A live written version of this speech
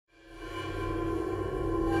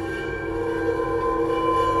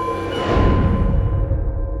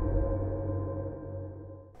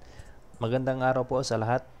Magandang araw po sa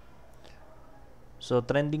lahat. So,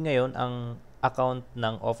 trending ngayon ang account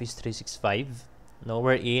ng Office 365, no,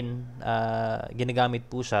 wherein ginagamit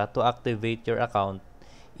po siya to activate your account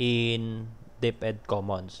in DepEd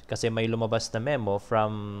Commons. Kasi may lumabas na memo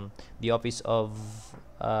from the Office of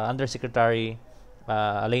Undersecretary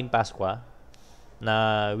Elaine Pasqua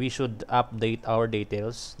na we should update our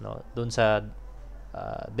details, no, dun sa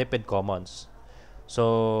DepEd Commons.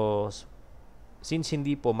 So, since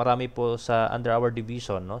hindi po, marami po sa under our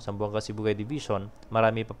division, no, Sambuanga Sibugay Division,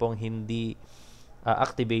 marami pa pong hindi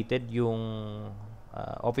activated yung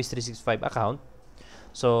Office 365 account.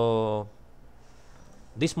 So,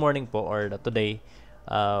 this morning po, or today,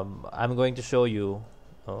 I'm going to show you,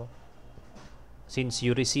 no, since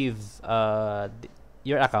you receive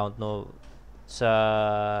your account, no,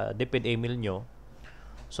 sa DepEd email nyo,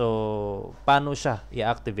 so, paano siya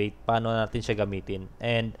i-activate? Paano natin siya gamitin?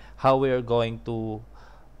 And how we are going to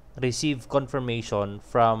receive confirmation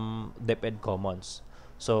from DepEd Commons.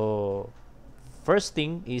 So, first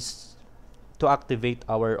thing is to activate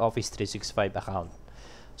our Office 365 account.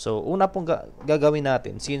 So, una pong gagawin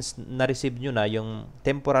natin, since na-receive nyo na yung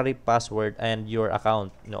temporary password and your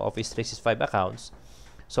account, Office 365 accounts,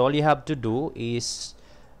 so all you have to do is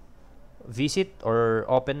visit or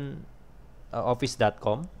open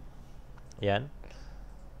office.com. Yan.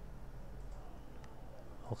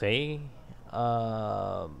 Okay.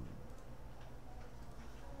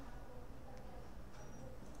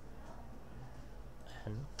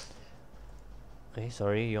 Okay,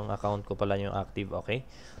 sorry. Yung account ko pala yung active. Okay.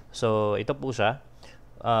 So, ito po siya.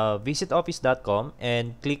 Visit office.com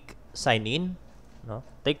and click sign in. No?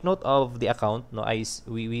 Take note of the account, no,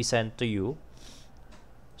 we sent to you.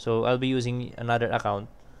 So, I'll be using another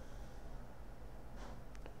account.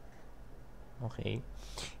 Okay.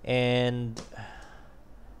 And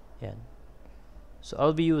yan. So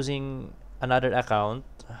I'll be using another account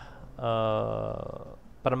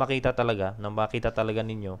para makita talaga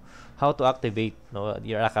ninyo how to activate, no,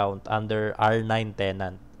 your account under R9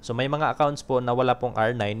 tenant. So may mga accounts po na wala pong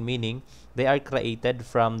R9, meaning they are created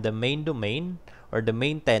from the main domain or the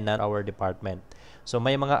main tenant of our department. So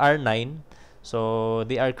may mga R9, so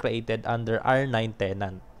they are created under R9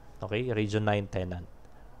 tenant. Okay, region 9 tenant.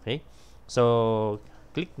 Okay? So,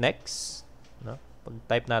 click next, no?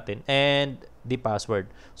 Pag-type natin, and the password.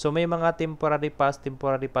 So, may mga temporary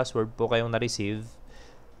password po kayong na-receive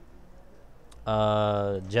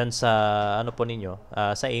dyan sa, ano po ninyo,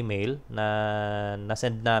 sa email na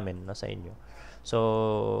na-send namin, no, sa inyo.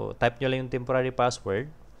 So, type nyo lang yung temporary password,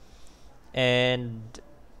 and,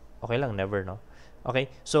 okay lang, never, no? Okay,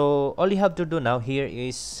 so, all you have to do now here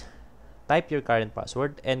is type your current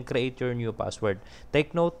password and create your new password.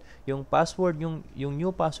 Take note, yung password, yung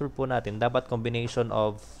new password po natin, dapat combination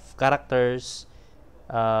of characters,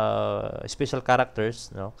 special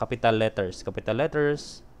characters, no, capital letters,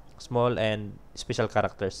 small and special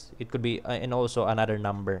characters. It could be and also another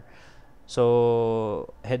number.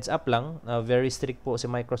 So, heads up lang, very strict po si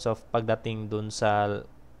Microsoft pagdating dun sa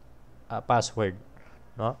password,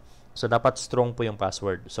 no? So, dapat strong po yung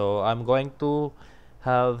password. So, I'm going to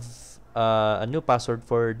have a new password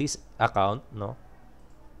for this account, no?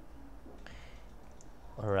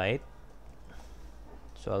 Alright.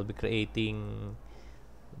 So, I'll be creating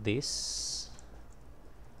this.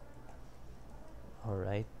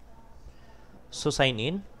 Alright. So, sign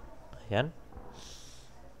in. Ayan.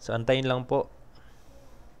 So, antayin lang po.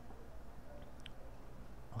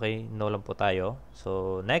 Okay, no lang po tayo.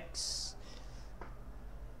 So, next.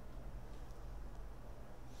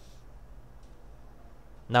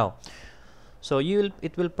 Now, so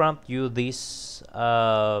it will prompt you this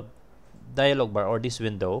dialog bar or this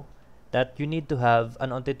window that you need to have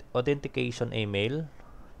an authentication email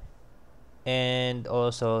and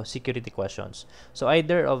also security questions. So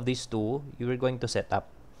either of these two you are going to set up.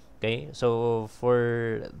 Okay, so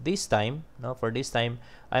for this time,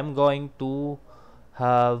 I'm going to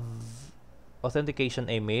have authentication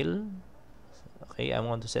email. Okay, I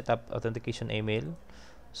want to set up authentication email.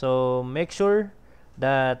 So make sure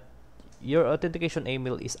that your authentication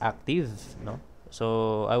email is active, no?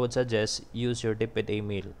 So I would suggest use your DepEd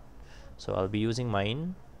email. So I'll be using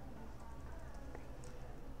mine.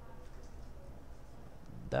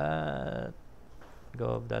 Go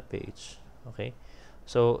of that page. Okay.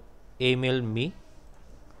 So email me.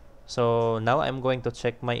 So now I'm going to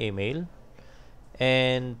check my email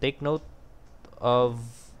and take note of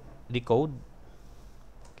the code.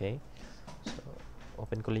 Okay. So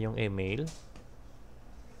open ko lang yung email.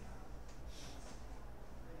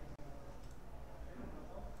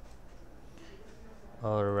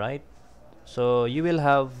 Alright. So you will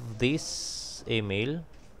have this email,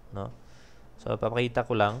 no? So, papakita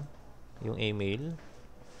ko lang yung email.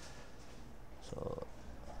 So,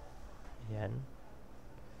 ayan.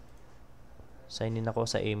 Sign in ako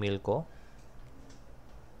sa email ko.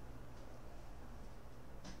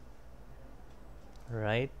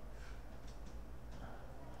 Right.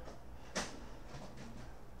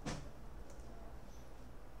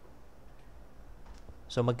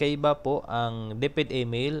 So, magkaiba po ang DepEd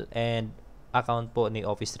email and account po ni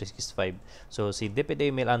Office 365. So, si DepEd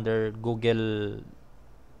email under Google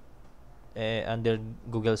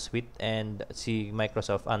Suite and si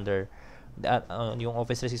Microsoft under yung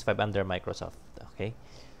Office 365 under Microsoft. Okay?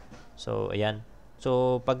 So, ayan.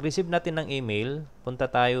 So, pag receive natin ng email,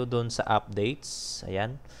 punta tayo doon sa updates.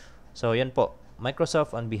 Ayan. So, ayan po.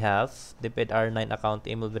 Microsoft on behalf, DepEd R9 account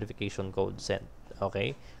email verification code sent.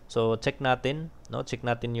 Okay? So, check natin. No? Check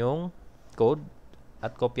natin yung code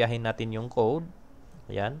at kopyahin natin yung code.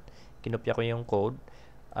 Ayan. Kinopya ko yung code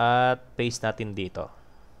at paste natin dito.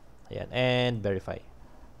 Ayan. And verify.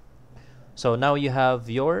 So, now you have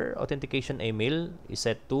your authentication email is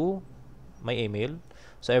set to my email.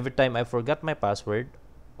 So, every time I forgot my password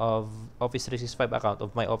of Office 365 account,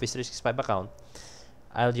 of my Office 365 account,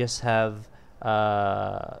 I'll just have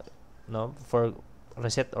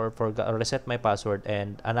reset my password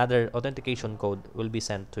and another authentication code will be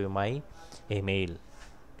sent to my email.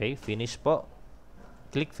 Okay, finish po.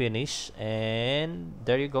 Click finish and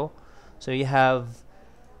there you go. So, you have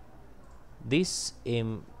this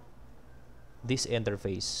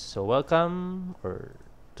interface. So, welcome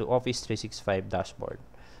to Office 365 dashboard.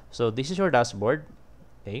 So, this is your dashboard.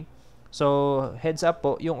 Okay. So, heads up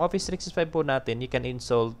po, yung Office 365 po natin, you can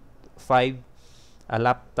install 5 a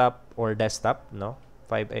laptop or desktop, no?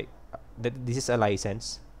 5 this is a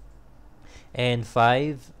license. And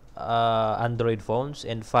 5 Android phones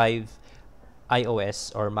and 5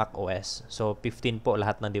 iOS or Mac OS. So, 15 po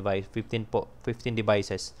lahat ng device. 15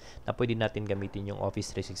 devices na pwede natin gamitin yung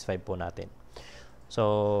Office 365 po natin.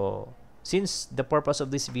 So, since the purpose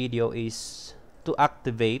of this video is to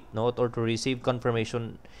activate, no, or to receive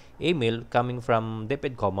confirmation email coming from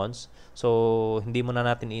DepEd Commons, so hindi muna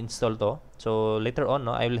natin i-install to. So, later on,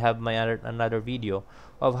 no, I will have another video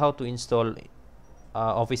of how to install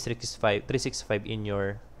Office 365 in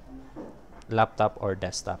your laptop or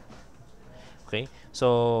desktop. Okay?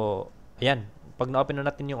 So, ayan. Pag na-open na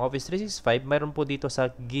natin yung Office 365, mayroon po dito sa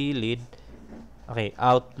gilid, okay,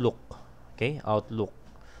 Outlook. Okay? Outlook.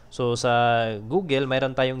 So, sa Google,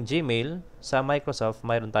 mayroon tayong Gmail. Sa Microsoft,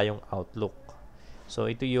 mayroon tayong Outlook.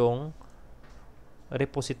 So, ito yung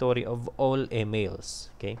repository of all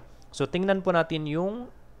emails. Okay? So, tingnan po natin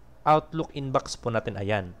yung Outlook inbox po natin.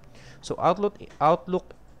 Ayan. So, Outlook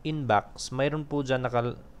inbox, mayroon po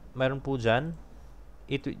dyan,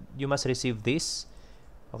 you must receive this.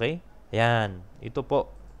 Okay? Ayan. Ito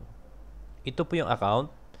po yung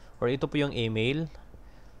account or ito po yung email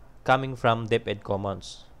coming from DepEd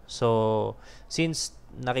Commons. So, since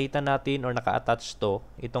nakita natin or naka-attach to,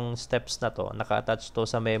 itong steps na to, naka-attach to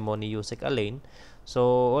sa memo ni Yusek Alain.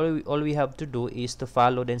 So, all we have to do is to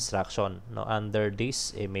follow the instruction, no, under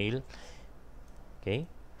this email.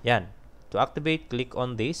 Okay? Yan. To activate, click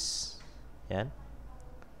on this. Yan.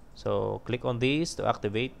 So, click on this to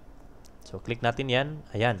activate. So, click natin yan.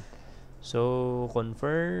 Ayan. So,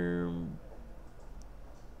 confirm.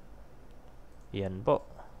 Yan po.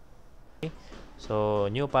 Okay. So,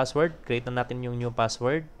 new password. Create na natin yung new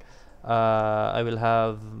password. I will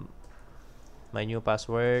have my new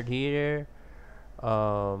password here.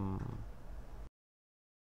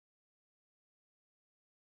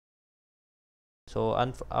 So,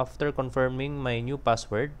 after confirming my new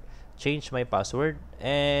password, change my password,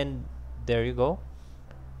 and there you go.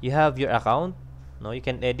 You have your account. No, you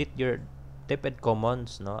can edit your DepEd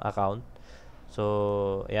Commons, no, account.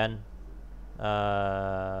 So, ayan.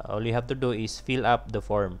 All you have to do is fill up the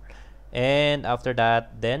form, and after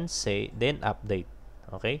that, then update.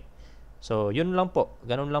 Okay? So, yun lang po.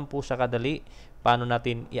 Ganun lang po siya kadali. Paano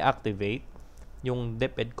natin i-activate yung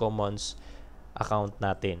DepEd Commons account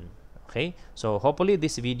natin. Okay? So, hopefully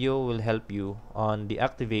this video will help you on the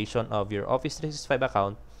activation of your Office 365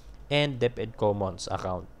 account and DepEd Commons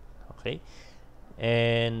account. Okay?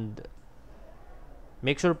 And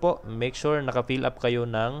make sure naka-fill up kayo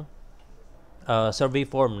ng survey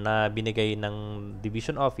form na binigay ng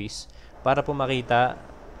Division Office para po makita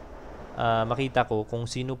ko kung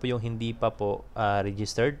sino po yung hindi pa po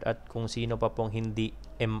registered at kung sino pa pong hindi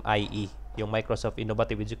MIE, yung Microsoft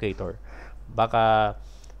Innovative Educator. Baka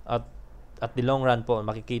at the long run po,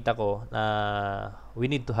 makikita ko na we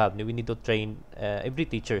need to train every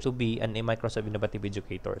teacher to be a Microsoft Innovative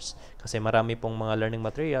Educators. Kasi marami pong mga learning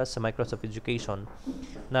materials sa Microsoft Education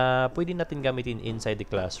na pwede natin gamitin inside the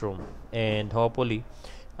classroom. And hopefully,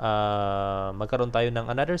 magkaroon tayo ng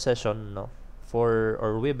another session, no, for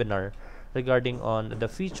or webinar regarding on the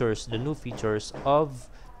new features of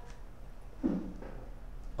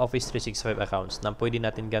Office 365 accounts na pwede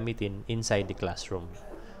natin gamitin inside the classroom.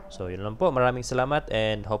 So, yun lang po. Maraming salamat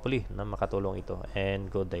and hopefully na makatulong ito.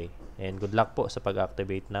 And good day. And good luck po sa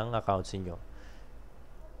pag-activate ng accounts ninyo.